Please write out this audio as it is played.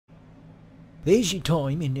There's your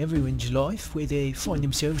time in everyone's life where they find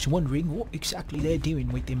themselves wondering what exactly they're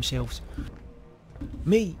doing with themselves.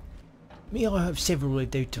 Me, I have several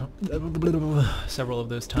of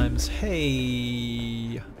those times.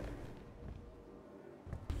 Hey!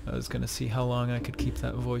 I was gonna see how long I could keep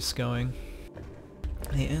that voice going.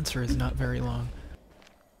 The answer is not very long.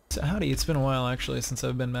 So howdy, it's been a while actually since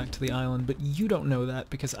I've been back to the island, but you don't know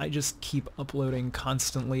that because I just keep uploading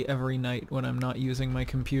constantly every night when I'm not using my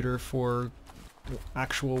computer for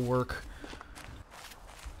actual work.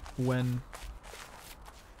 Well,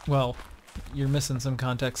 you're missing some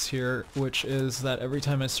context here, which is that every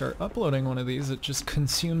time I start uploading one of these, it just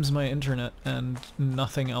consumes my internet and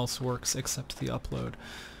nothing else works except the upload.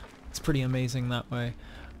 It's pretty amazing that way.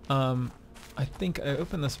 I think I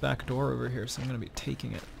opened this back door over here, so I'm going to be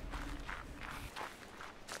taking it.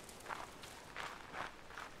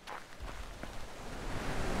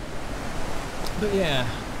 But yeah.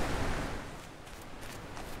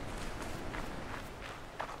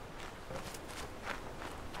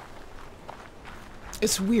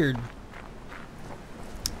 It's weird.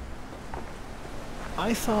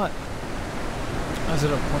 I thought I was at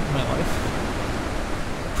a point in my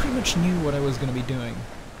life I pretty much knew what I was going to be doing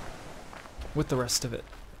with the rest of it.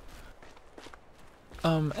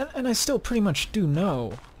 And I still pretty much do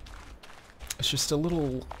know. It's just a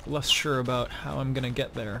little less sure about how I'm going to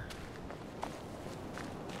get there.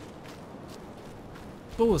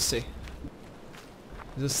 But we'll see.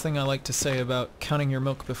 This thing I like to say about counting your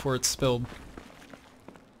milk before it's spilled.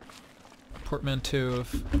 Portmanteau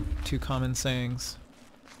of two common sayings,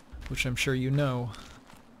 which I'm sure you know.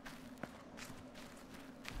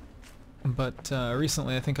 But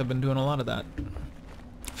recently I think I've been doing a lot of that.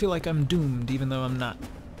 I feel like I'm doomed even though I'm not.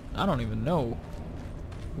 I don't even know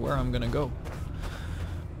where I'm gonna go.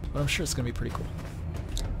 But I'm sure it's gonna be pretty cool.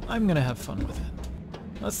 I'm gonna have fun with it.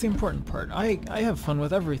 That's the important part. I have fun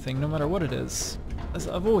with everything, no matter what it is.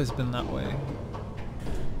 I've always been that way.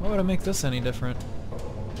 Why would I make this any different?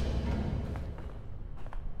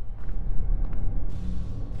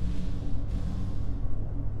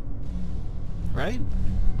 Right?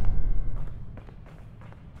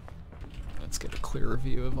 Let's get a clearer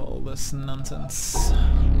view of all this nonsense.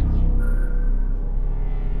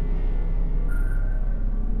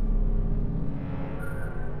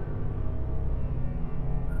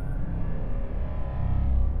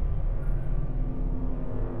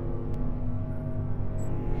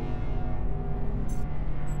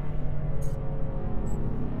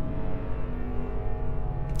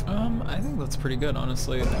 I think that's pretty good,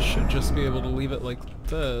 honestly. I should just be able to leave it like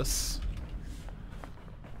this.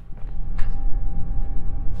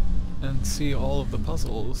 And see all of the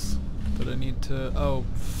puzzles that I need to... Oh,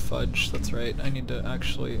 fudge, that's right. I need to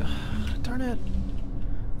actually... Darn it!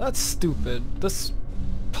 That's stupid. This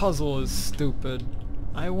puzzle is stupid.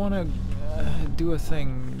 I want to do a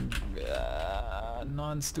thing.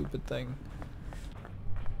 Non-stupid thing.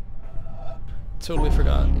 Totally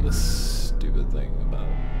forgot this stupid thing about...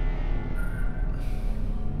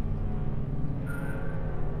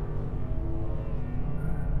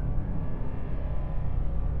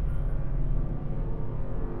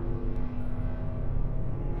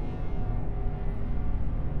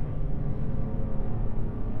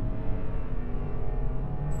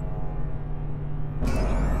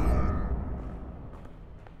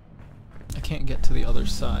 Can't get to the other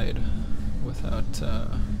side without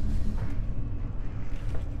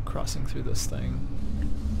crossing through this thing.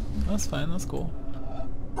 That's fine, that's cool.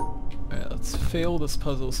 Alright, let's fail this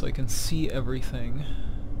puzzle so I can see everything.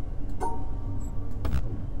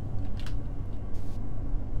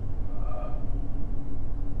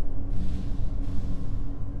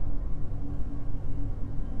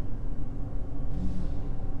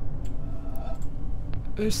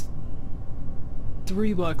 There's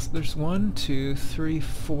there's 1, 2, 3,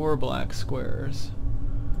 4 black squares.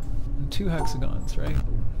 And 2 hexagons, right?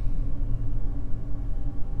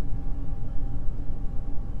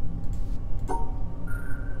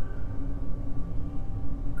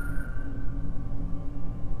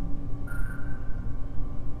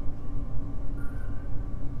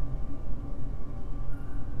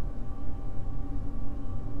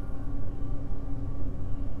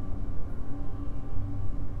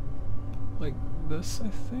 Like this, I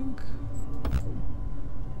think?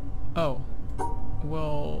 Oh.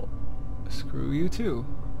 Well, screw you too.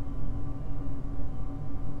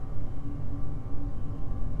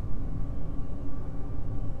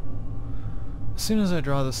 As soon as I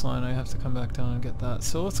draw this line, I have to come back down and get that.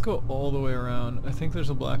 So let's go all the way around. I think there's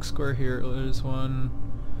a black square here. There's one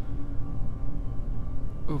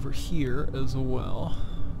over here as well.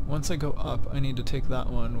 once I go up, I need to take that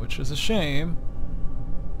one, which is a shame.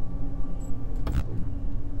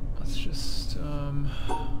 Let's just,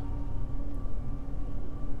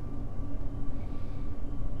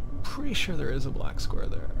 pretty sure there is a black square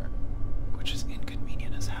there, which is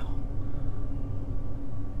inconvenient as hell.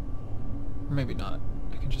 Or maybe not.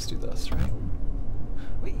 I can just do this, right?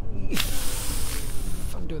 Wait,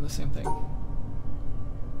 I'm doing the same thing.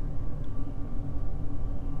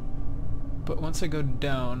 But once I go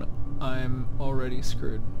down, I'm already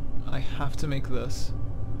screwed. I have to make this.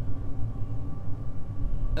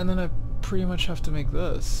 And then I pretty much have to make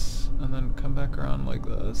this. And then come back around like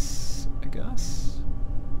this, I guess?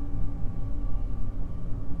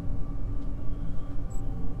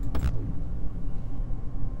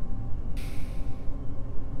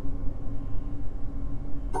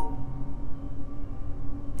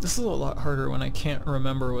 This is a lot harder when I can't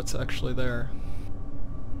remember what's actually there.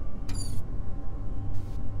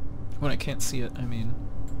 When I can't see it, I mean.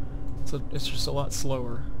 So it's just a lot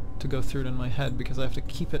slower to go through it in my head because I have to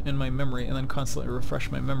keep it in my memory and then constantly refresh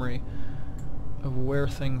my memory of where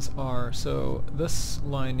things are. So this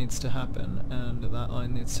line needs to happen and that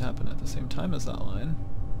line needs to happen at the same time as that line.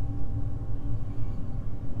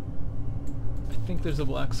 I think there's a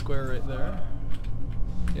black square right there.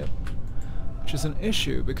 Yep. Which is an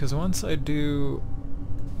issue because once I do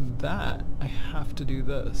that, I have to do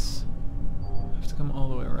this. I have to come all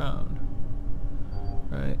the way around.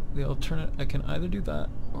 Right? The alternate, I can either do that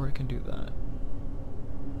or I can do that.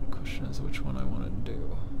 The question is which one I want to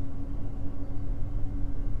do.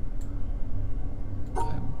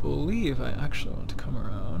 I believe I actually want to come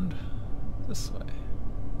around this way.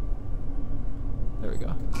 There we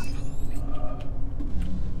go.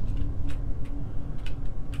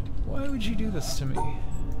 Why would you do this to me?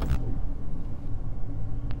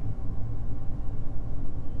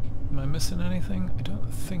 Am I missing anything? I don't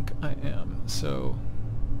think I am. So,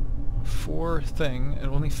 for thing, it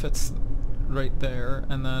only fits right there,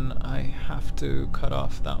 and then I have to cut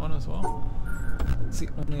off that one as well. It's the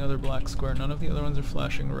only other black square. None of the other ones are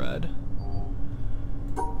flashing red.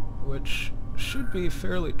 Which should be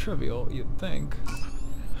fairly trivial, you'd think.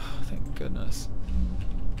 Thank goodness.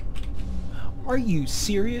 Are you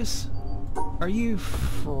serious? Are you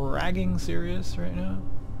fragging serious right now?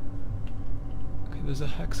 Okay, there's a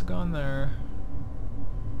hexagon there.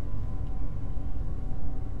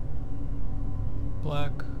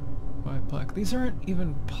 Black, white, black. These aren't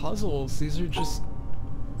even puzzles. These are just...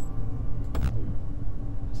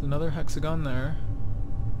 There's another hexagon there.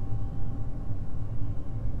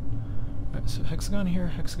 Alright, so hexagon here,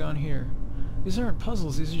 hexagon here. These aren't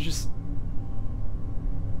puzzles. These are just...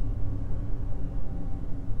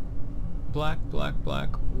 Black, black,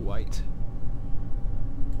 black, white.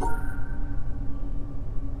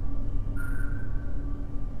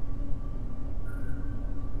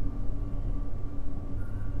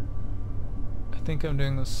 I think I'm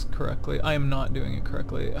doing this correctly. I am not doing it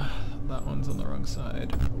correctly. That one's on the wrong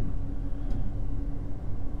side.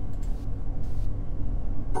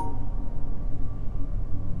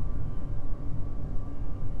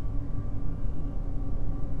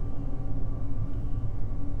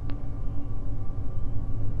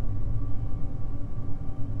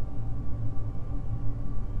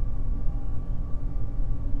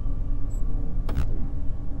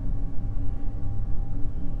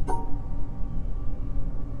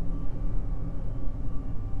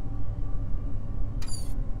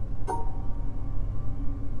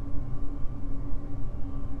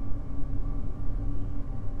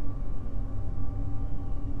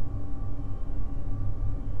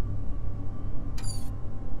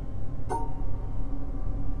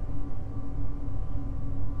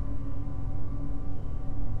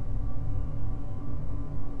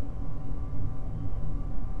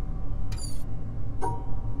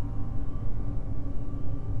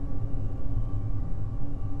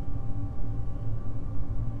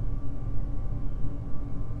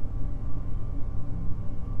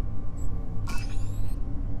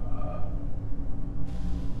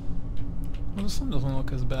 Well, this one doesn't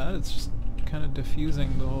look as bad, it's just kind of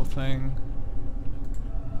diffusing the whole thing.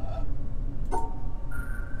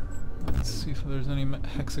 Let's see if there's any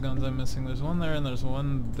hexagons I'm missing. There's one there and there's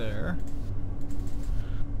one there.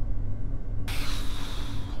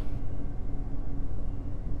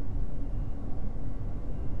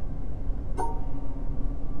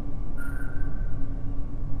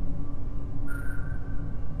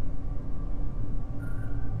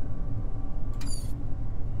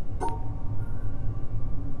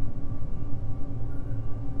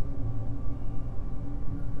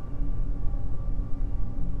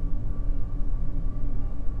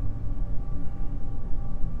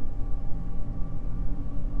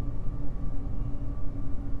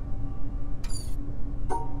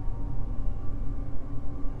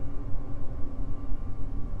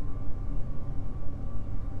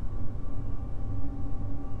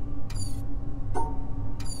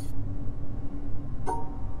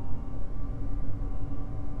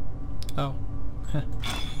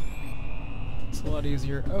 It's a lot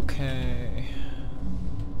easier. Okay.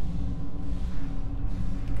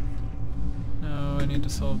 Now I need to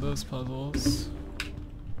solve those puzzles.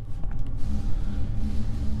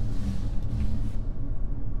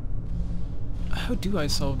 How do I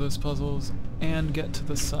solve those puzzles and get to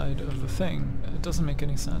the side of the thing? It doesn't make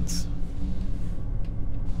any sense.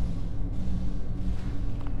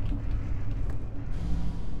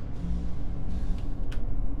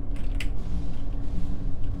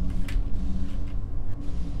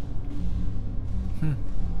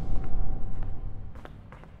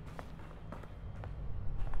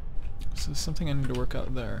 So there's something I need to work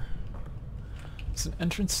out there. There's an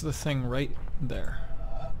entrance to the thing right there.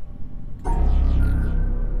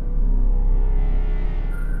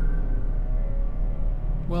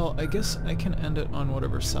 Well, I guess I can end it on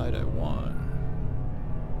whatever side I want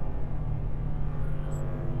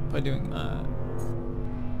by doing that.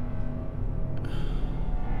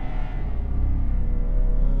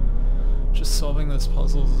 Just solving those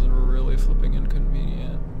puzzles is really flipping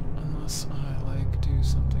inconvenient, unless I like do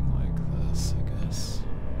something like this, I guess.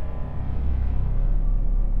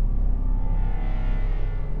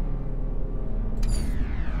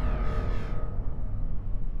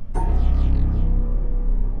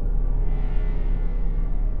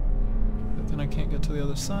 I can't get to the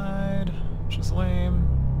other side, which is lame.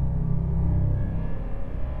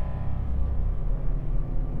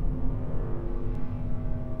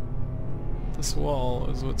 This wall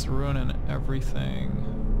is what's ruining everything.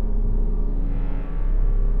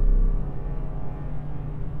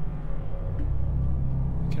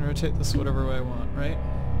 I can rotate this whatever way I want, right?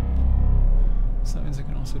 So that means I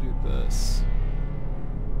can also do this.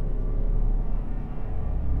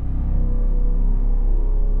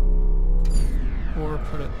 Or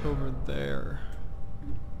put it over there,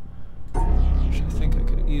 which I think I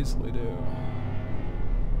could easily do.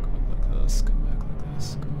 Go up like this, come back like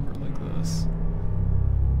this, go over like this.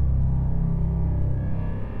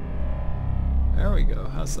 There we go,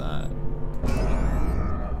 how's that?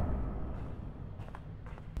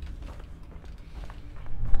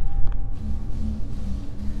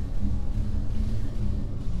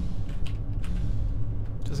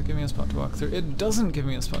 Does it give me a spot to walk through? It doesn't give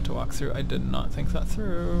me a spot to walk through. I did not think that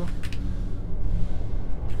through.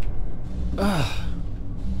 Ugh.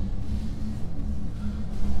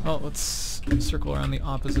 Well, let's circle around the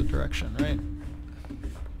opposite direction, right?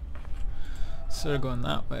 Instead of going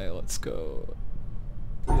that way, let's go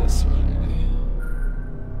this way.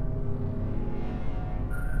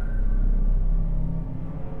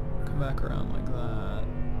 Come back around like that.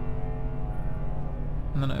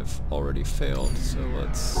 And then I've already failed, so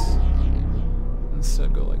let's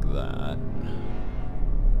instead go like that.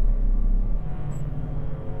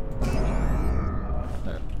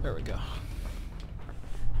 There we go.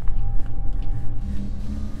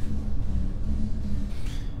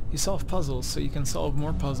 You solve puzzles, so you can solve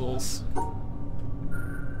more puzzles.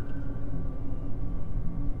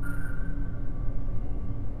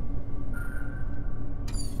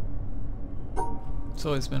 It's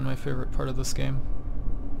always been my favorite part of this game.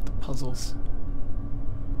 Puzzles.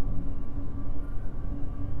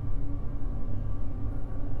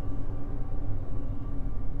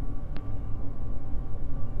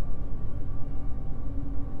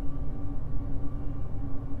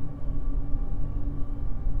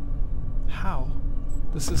 How?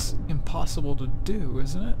 This is impossible to do,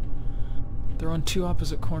 isn't it? They're on two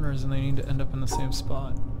opposite corners and they need to end up in the same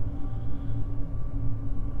spot.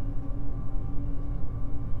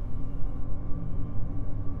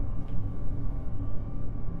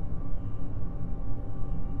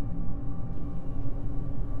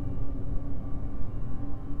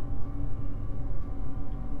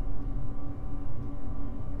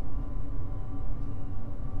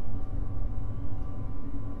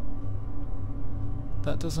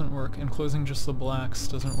 That doesn't work. Enclosing just the blacks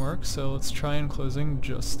doesn't work, so let's try enclosing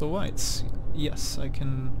just the whites. Yes, I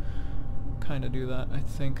can kind of do that, I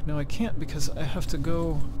think. No, I can't because I have to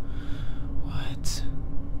go... What?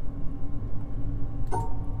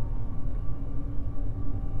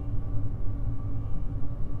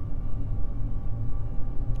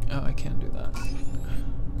 Oh, I can't do that.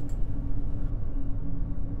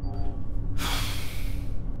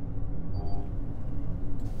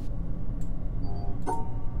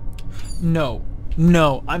 No.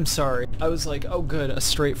 No, I'm sorry. I was like, oh good, a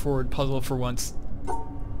straightforward puzzle for once.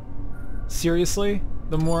 Seriously?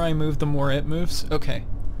 The more I move, the more it moves? Okay.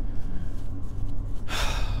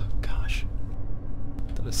 Gosh.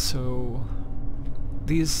 That is so...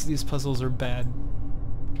 These puzzles are bad.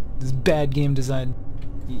 This is bad game design.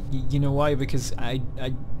 You know why? Because I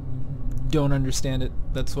don't understand it.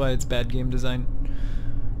 That's why it's bad game design.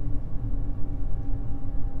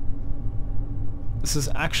 This is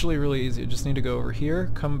actually really easy. You just need to go over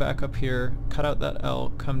here, come back up here, cut out that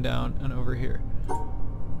L, come down, and over here.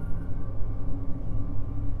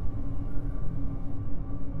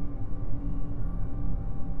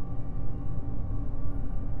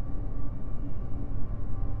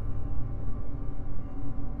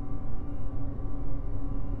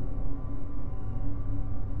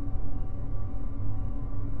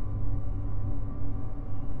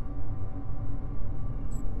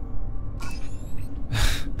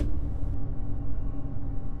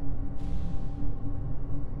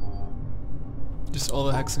 Just all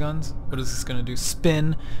the hexagons? What is this gonna do?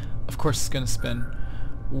 Spin? Of course it's gonna spin.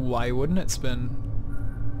 Why wouldn't it spin?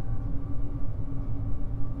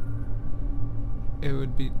 It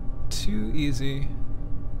would be too easy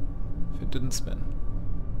if it didn't spin.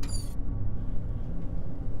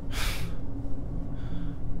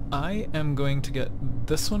 I am going to get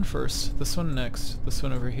this one first, this one next, this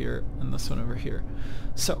one over here, and this one over here.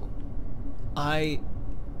 So, I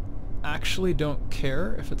actually don't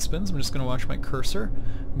care if it spins. I'm just going to watch my cursor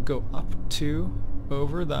go up to,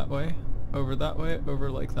 over that way, over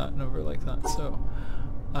like that, and over like that. So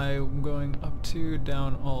I'm going up to,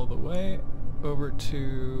 down all the way, over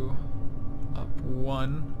to, up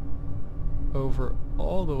one, over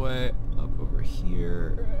all the way, up over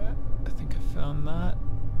here. I think I found that.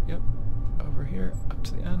 Yep, over here, up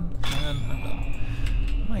to the end, and I'm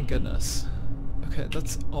done. My goodness. Okay,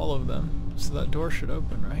 that's all of them. So that door should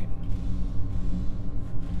open, right?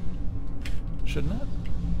 Shouldn't it?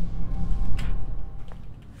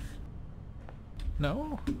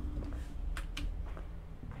 No?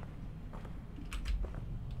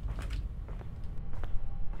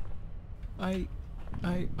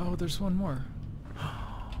 Oh, there's one more.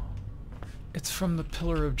 It's from the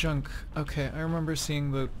Pillar of Junk. Okay, I remember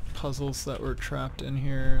seeing the puzzles that were trapped in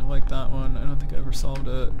here, like that one. I don't think I ever solved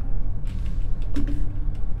it.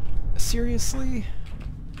 Seriously?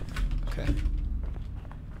 Okay.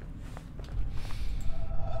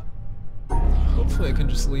 Hopefully I can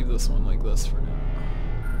just leave this one like this for now.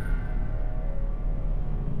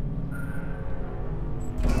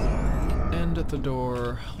 End at the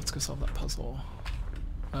door. Let's go solve that puzzle.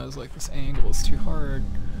 I was like, this angle is too hard.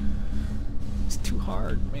 It's too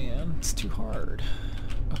hard, man. It's too hard.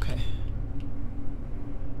 Okay.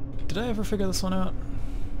 Did I ever figure this one out?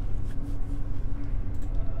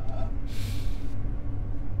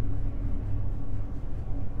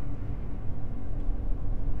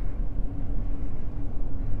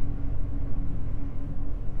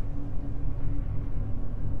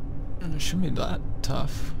 It shouldn't be that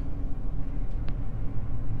tough.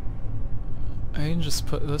 I can just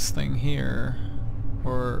put this thing here,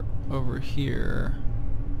 or over here.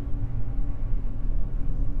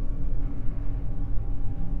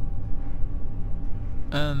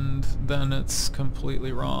 And then it's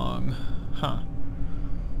completely wrong. Huh.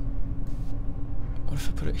 What if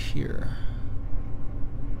I put it here?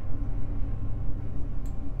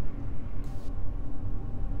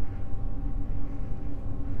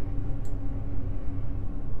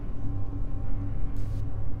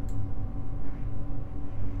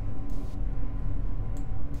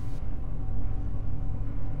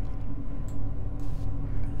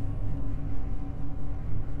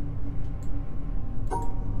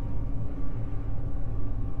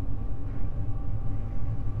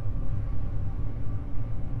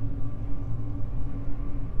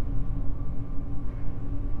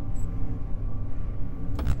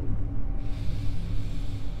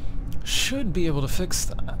 Should be able to fix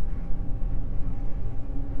that.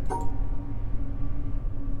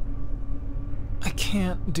 I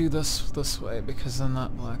can't do this way because then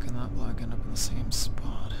that black and that black end up in the same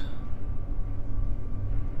spot.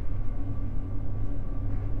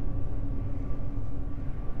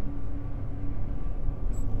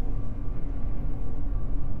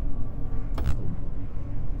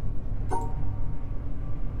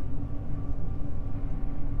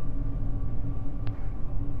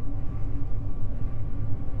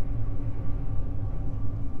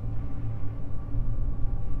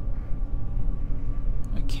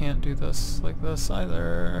 Can't do this like this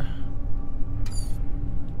either.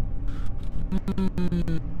 Are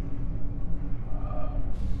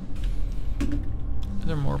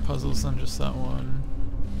there more puzzles than just that one?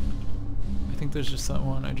 I think there's just that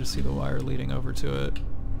one. I just see the wire leading over to it.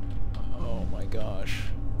 Oh my gosh.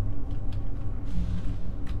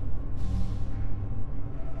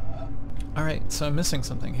 Alright, so I'm missing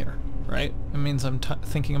something here, right? It means I'm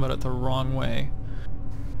thinking about it the wrong way.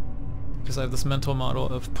 Because I have this mental model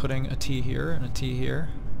of putting a T here and a T here.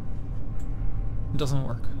 It doesn't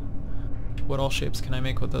work. What all shapes can I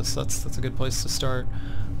make with this? That's a good place to start.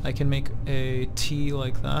 I can make a T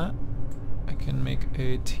like that. I can make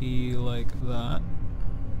a T like that.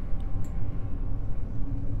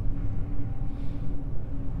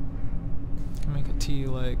 I can make a T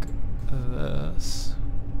like this.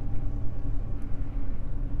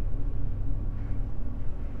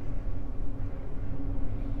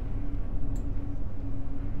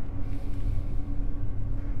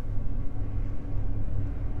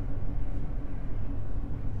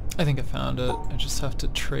 I think I found it. I just have to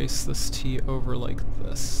trace this T over like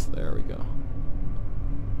this. There we go.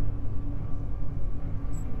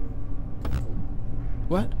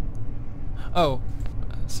 What? Oh,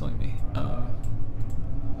 silly me.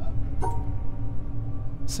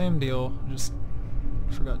 Same deal, just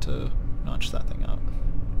forgot to notch that thing out.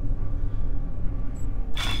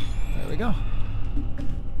 There we go.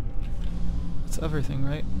 That's everything,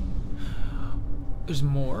 right? There's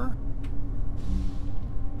more?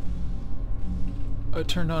 I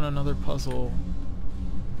turned on another puzzle.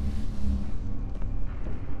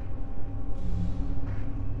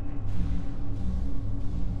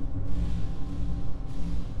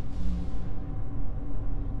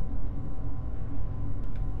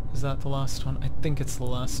 Is that the last one? I think it's the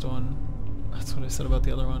last one. That's what I said about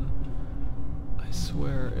the other one. I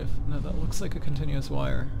swear if... No, that looks like a continuous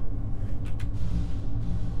wire.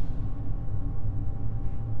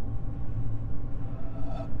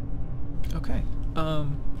 Okay.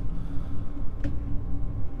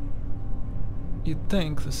 You'd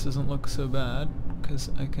think this doesn't look so bad, because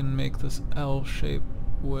I can make this L shape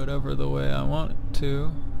whatever the way I want it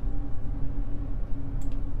to.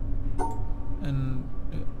 And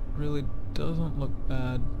it really doesn't look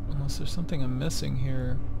bad, unless there's something I'm missing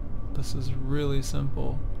here. This is really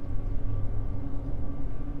simple.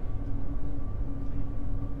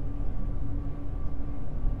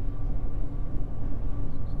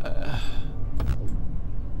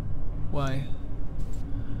 Why?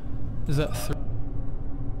 Is that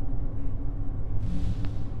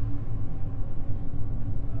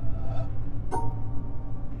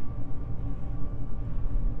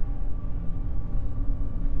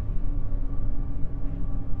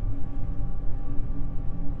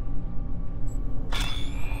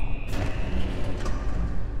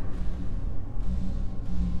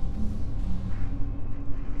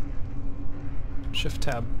Shift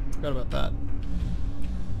tab? Forgot about that.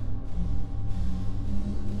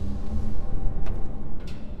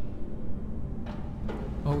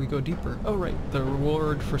 Oh, we go deeper. Oh, right. The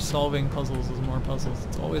reward for solving puzzles is more puzzles.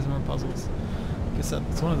 It's always more puzzles. Like I said,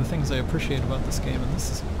 it's one of the things I appreciate about this game, and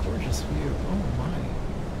this is a gorgeous view. Oh my.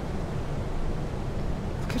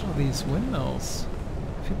 Look at all these windmills.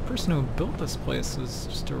 The person who built this place is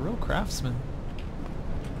just a real craftsman.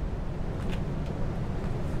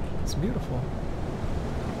 It's beautiful.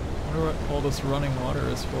 I wonder what all this running water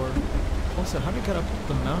is for. Also, how to get up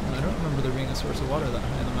the mountain? I don't remember there being a source of water that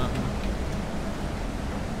high in the mountain.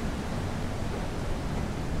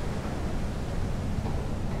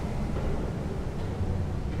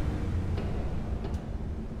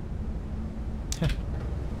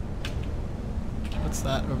 What's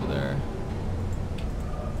that over there?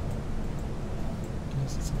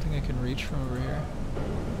 Is it something I can reach from over here?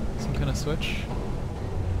 Some kind of switch?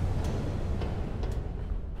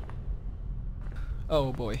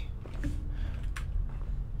 Oh boy.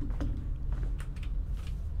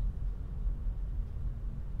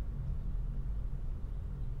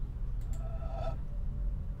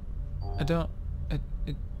 I don't...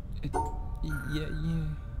 yeah.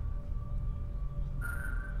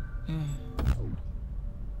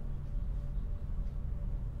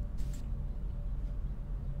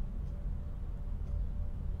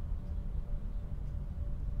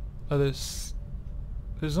 Oh,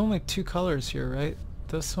 there's only two colors here, right?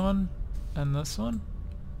 This one and this one?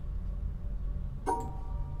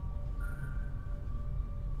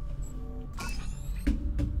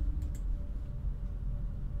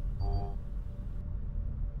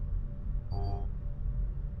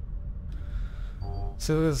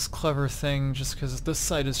 So this clever thing, just because this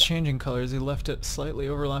side is changing colors, he left it slightly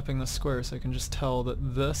overlapping the square, so I can just tell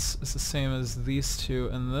that this is the same as these two,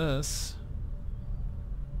 and this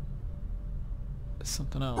is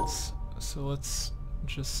something else. So let's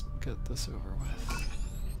just get this over with.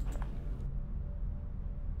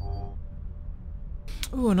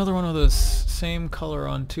 Ooh, another one of those same color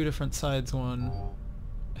on two different sides one,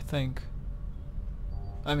 I think.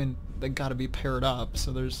 I mean, they gotta be paired up,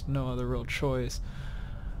 so there's no other real choice.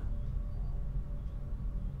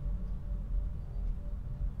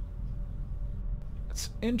 It's It's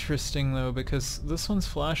interesting though, because this one's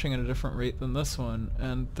flashing at a different rate than this one,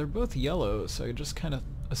 and they're both yellow, so I just kind of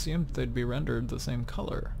assumed they'd be rendered the same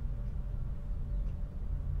color.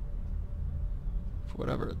 For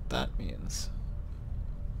whatever that means.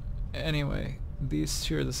 Anyway, these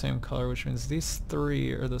two are the same color, which means these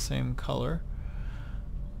three are the same color.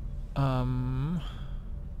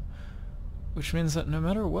 Which means that no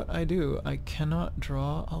matter what I do, I cannot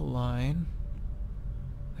draw a line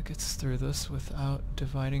that gets through this without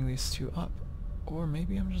dividing these two up. Or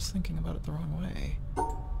maybe I'm just thinking about it the wrong way.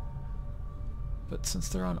 But since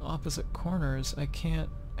they're on opposite corners, I can't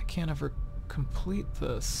ever complete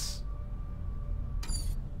this.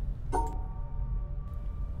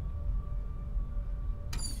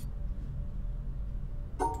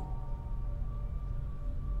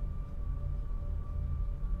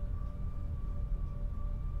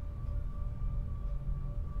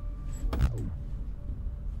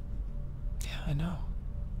 I know.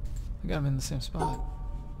 I got him in the same spot.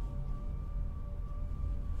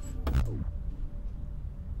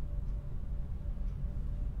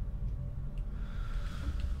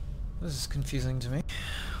 This is confusing to me.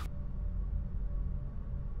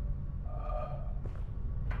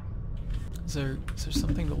 Is there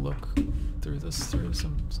something to look through this through?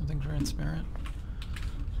 Something transparent?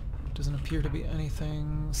 Doesn't appear to be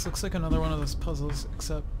anything. This looks like another one of those puzzles,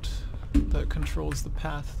 except that controls the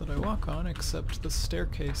path that I walk on, except the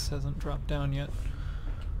staircase hasn't dropped down yet.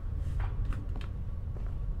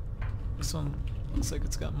 This one looks like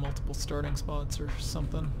it's got multiple starting spots or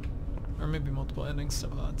something. Or maybe multiple ending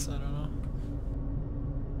spots, I don't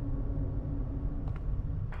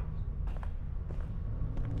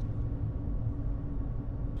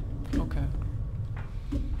know. Okay.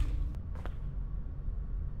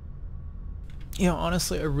 You know,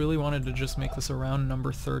 honestly, I really wanted to just make this around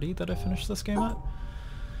number 30 that I finished this game at.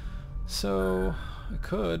 So, I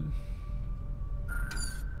could.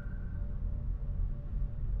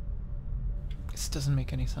 This doesn't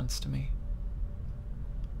make any sense to me.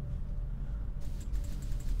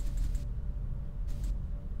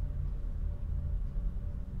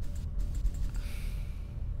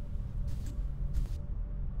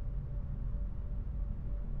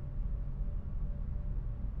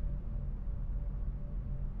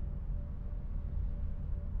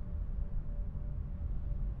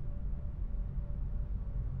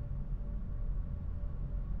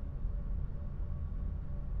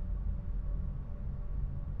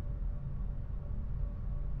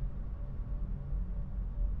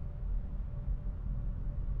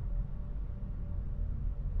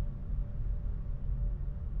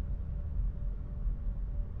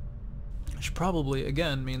 Which probably,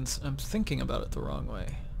 again, means I'm thinking about it the wrong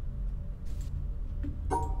way.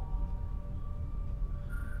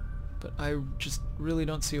 But I just really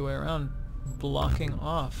don't see a way around blocking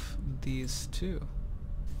off these two.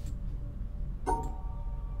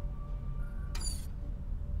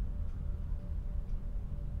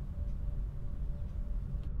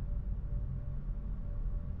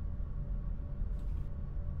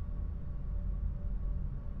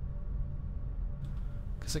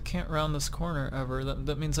 I can't round this corner ever.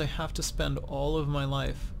 That means I have to spend all of my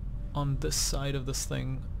life on this side of this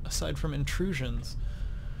thing, aside from intrusions.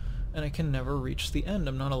 And I can never reach the end.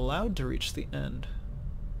 I'm not allowed to reach the end.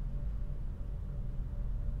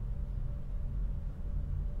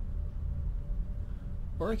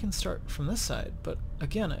 Or I can start from this side, but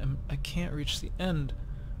again, I can't reach the end,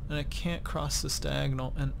 and I can't cross this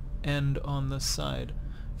diagonal and end on this side.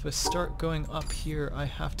 If I start going up here, I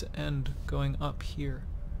have to end going up here.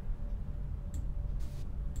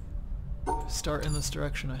 If I start in this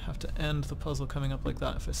direction, I have to end the puzzle coming up like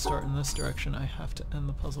that. If I start in this direction, I have to end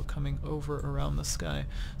the puzzle coming over around the sky,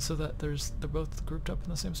 so that they're both grouped up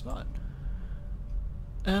in the same spot.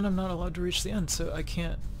 And I'm not allowed to reach the end, so I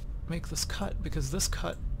can't make this cut, because this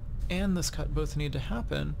cut and this cut both need to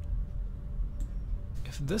happen.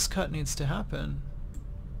 If this cut needs to happen,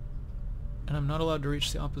 and I'm not allowed to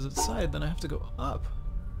reach the opposite side, then I have to go up.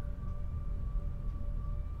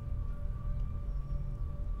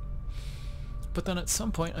 But then at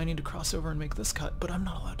some point I need to cross over and make this cut, but I'm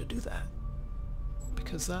not allowed to do that,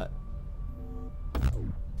 because that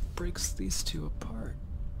breaks these two apart.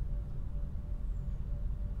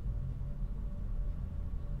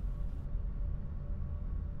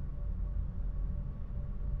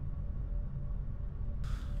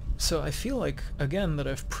 So I feel like, again, that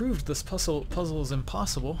I've proved this puzzle is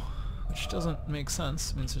impossible, which doesn't make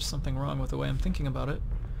sense. It means there's something wrong with the way I'm thinking about it.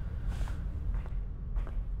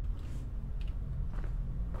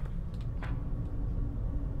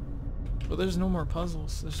 But there's no more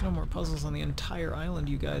puzzles. There's no more puzzles on the entire island,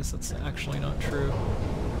 you guys. That's actually not true.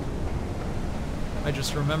 I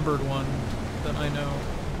just remembered one that I know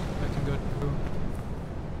I can go through.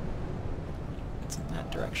 It's in that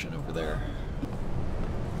direction over there.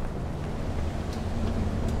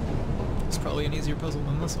 It's probably an easier puzzle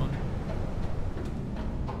than this one.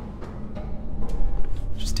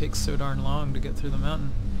 It just takes so darn long to get through the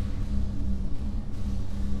mountain.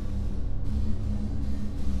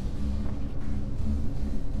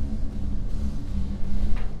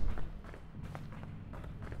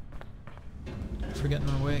 Forgetting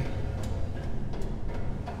my way.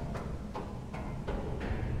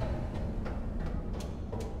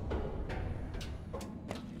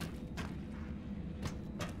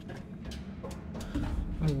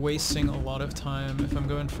 I'm wasting a lot of time. If I'm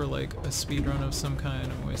going for like a speedrun of some kind,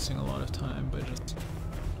 I'm wasting a lot of time by just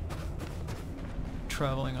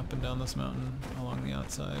traveling up and down this mountain along the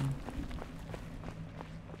outside.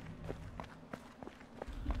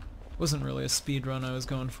 It wasn't really a speedrun I was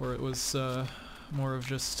going for, it was more of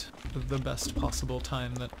just the best possible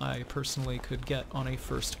time that I personally could get on a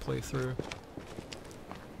first playthrough.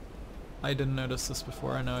 I didn't notice this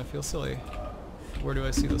before, I know I feel silly. Where do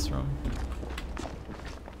I see this from?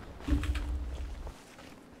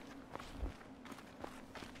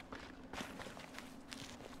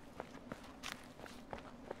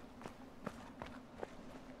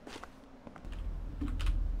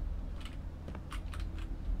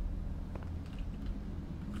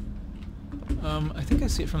 I think I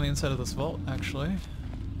see it from the inside of this vault, actually.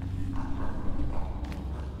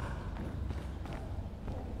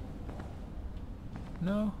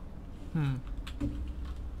 No?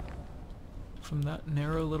 From that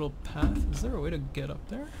narrow little path? Is there a way to get up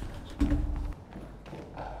there?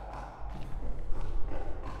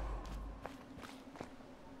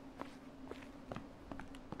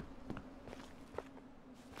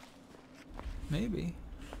 Maybe.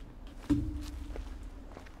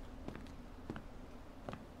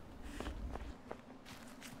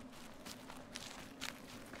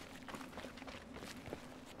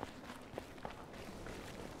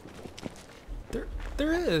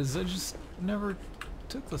 There is, I just never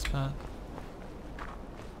took this path.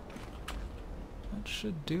 That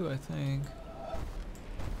should do, I think.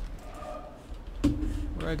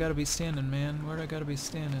 Where I gotta be standing, man? Where I gotta be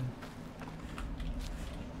standing?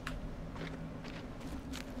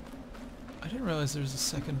 I didn't realize there's a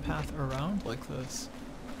second path around like this.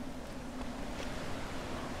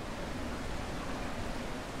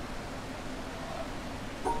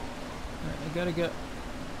 Alright, I gotta get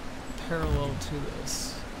parallel to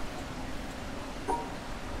this.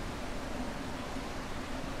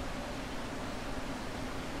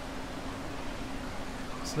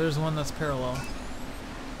 So there's one that's parallel.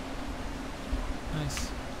 Nice.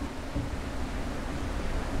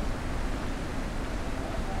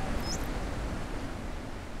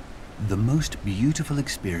 The most beautiful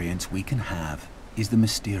experience we can have is the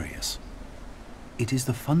mysterious. It is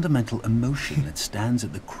the fundamental emotion that stands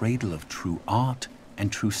at the cradle of true art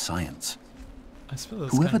and true science. I suppose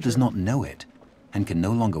that's Whoever kinda does true. not know it, and can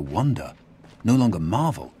no longer wonder, no longer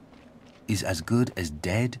marvel, is as good as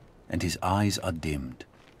dead and his eyes are dimmed.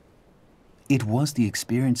 It was the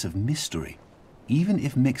experience of mystery, even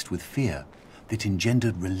if mixed with fear, that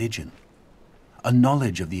engendered religion. A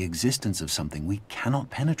knowledge of the existence of something we cannot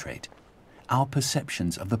penetrate, our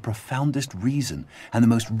perceptions of the profoundest reason and the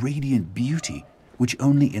most radiant beauty, which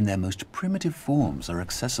only in their most primitive forms are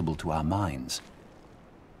accessible to our minds.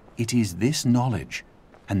 It is this knowledge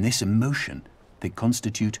and this emotion that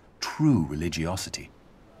constitute true religiosity.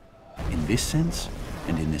 In this sense,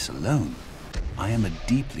 and in this alone, I am a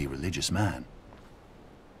deeply religious man.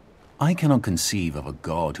 I cannot conceive of a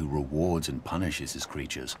God who rewards and punishes his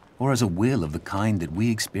creatures, or has a will of the kind that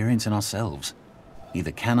we experience in ourselves.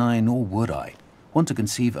 Neither can I, nor would I, want to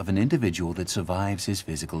conceive of an individual that survives his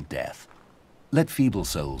physical death. Let feeble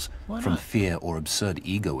souls, from fear or absurd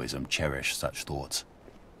egoism, cherish such thoughts.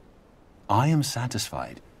 I am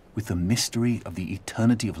satisfied with the mystery of the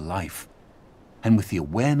eternity of life, and with the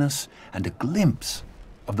awareness and a glimpse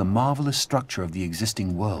of the marvelous structure of the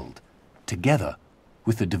existing world, together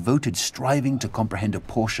with the devoted striving to comprehend a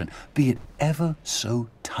portion, be it ever so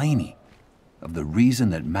tiny, of the reason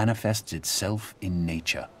that manifests itself in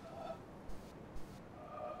nature.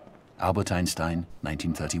 Albert Einstein,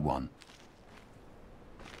 1931.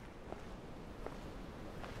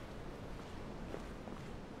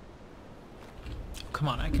 Come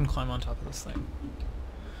on, I can climb on top of this thing.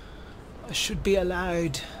 I should be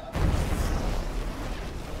allowed.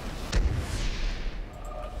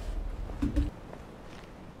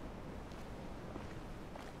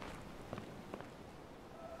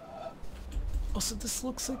 this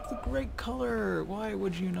looks like the great color! Why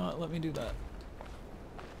would you not let me do that?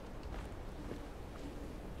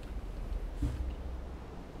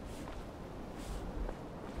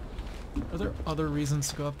 Are there other reasons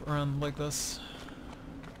to go up around like this?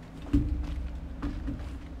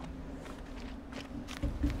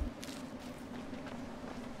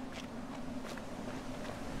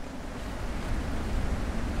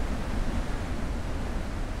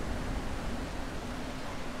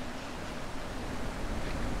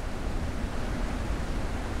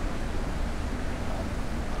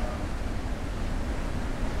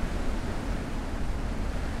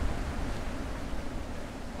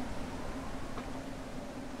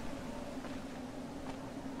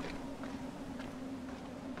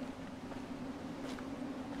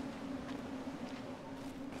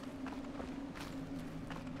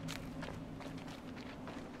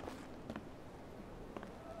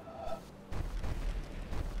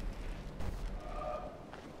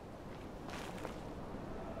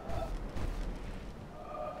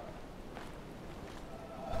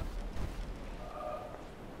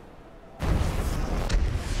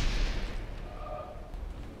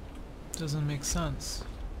 Doesn't make sense.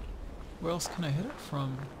 Where else can I hit it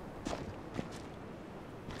from?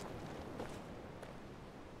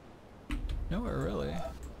 Nowhere really.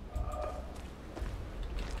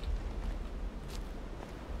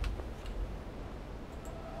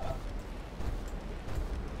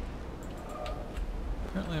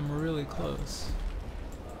 Apparently I'm really close.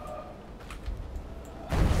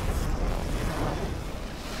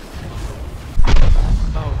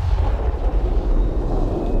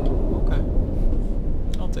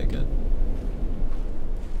 Take it.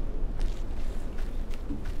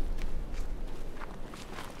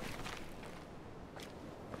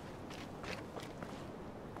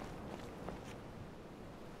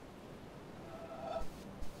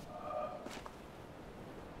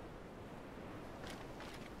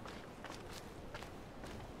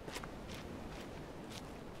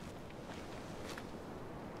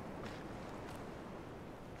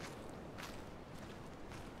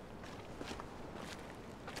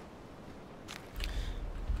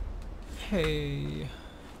 Hey,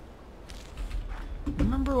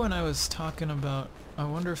 remember when I was talking about, I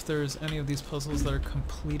wonder if there's any of these puzzles that are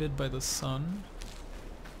completed by the sun?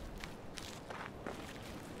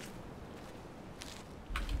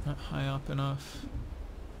 Not high up enough.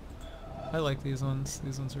 I like these ones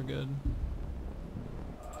are good.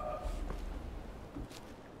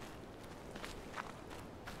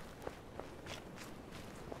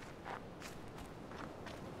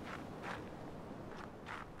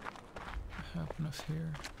 Enough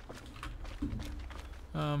here.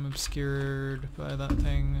 I'm obscured by that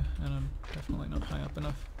thing, and I'm definitely not high up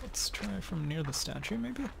enough. Let's try from near the statue,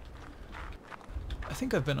 maybe? I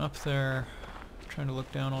think I've been up there, trying to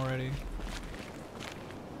look down already.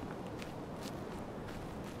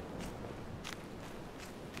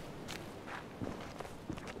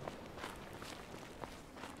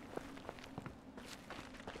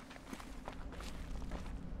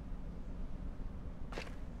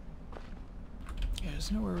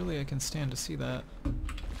 There's nowhere really I can stand to see that.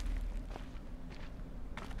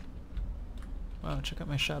 Wow, check out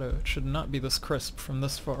my shadow. It should not be this crisp from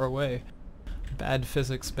this far away. Bad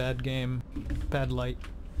physics, bad game, bad light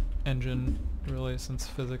engine, really, since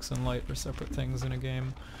physics and light are separate things in a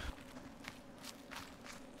game.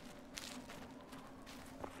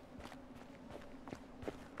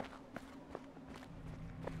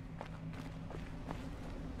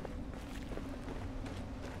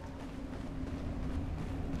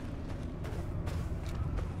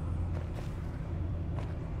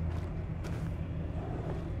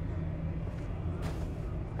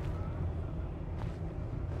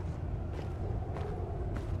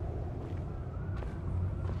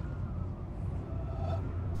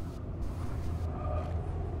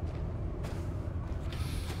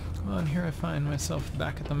 Well, and here I find myself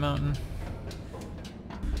back at the mountain.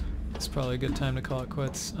 It's probably a good time to call it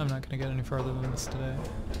quits. I'm not going to get any farther than this today.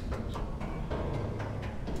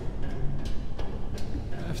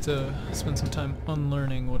 I have to spend some time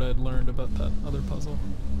unlearning what I'd learned about that other puzzle.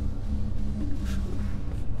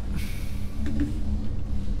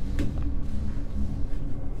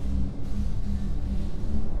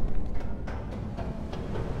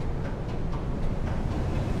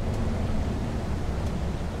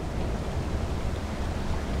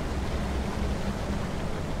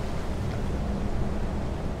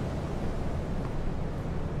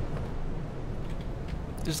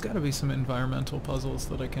 There's got to be some environmental puzzles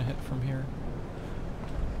that I can hit from here.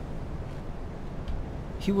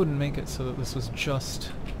 He wouldn't make it so that this was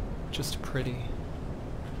just pretty.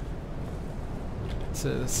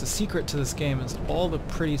 It's a secret to this game, is all the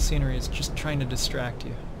pretty scenery is just trying to distract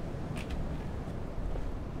you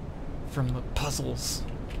from the puzzles.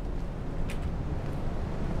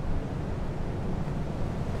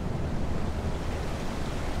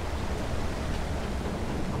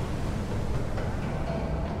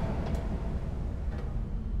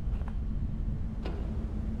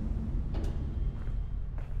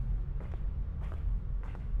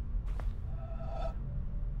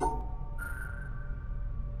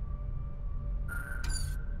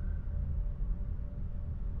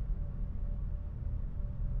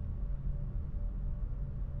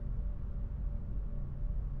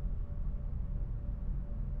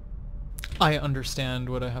 I understand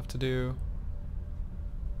what I have to do.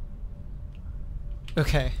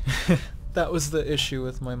 Okay, that was the issue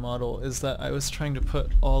with my model, is that I was trying to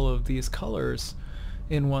put all of these colors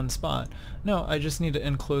in one spot. No, I just need to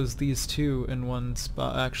enclose these two in one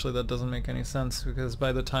spot. Actually, that doesn't make any sense, because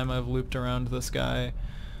by the time I've looped around this guy,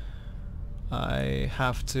 I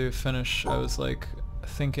have to finish. I was like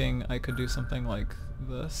thinking I could do something like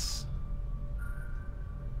this,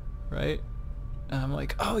 right? And I'm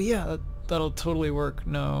like, oh yeah, that'll totally work.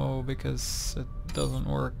 No, because it doesn't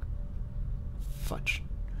work. Fudge.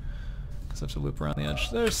 Because I have to loop around the edge.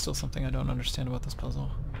 There's still something I don't understand about this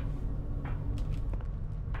puzzle.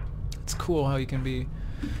 It's cool how you can be...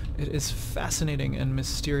 It is fascinating and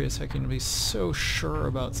mysterious how you can be so sure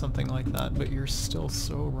about something like that, but you're still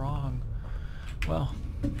so wrong. Well.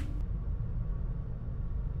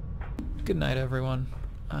 Good night, everyone.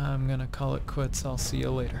 I'm gonna call it quits. I'll see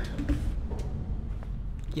you later.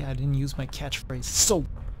 Yeah, I didn't use my catchphrase. So...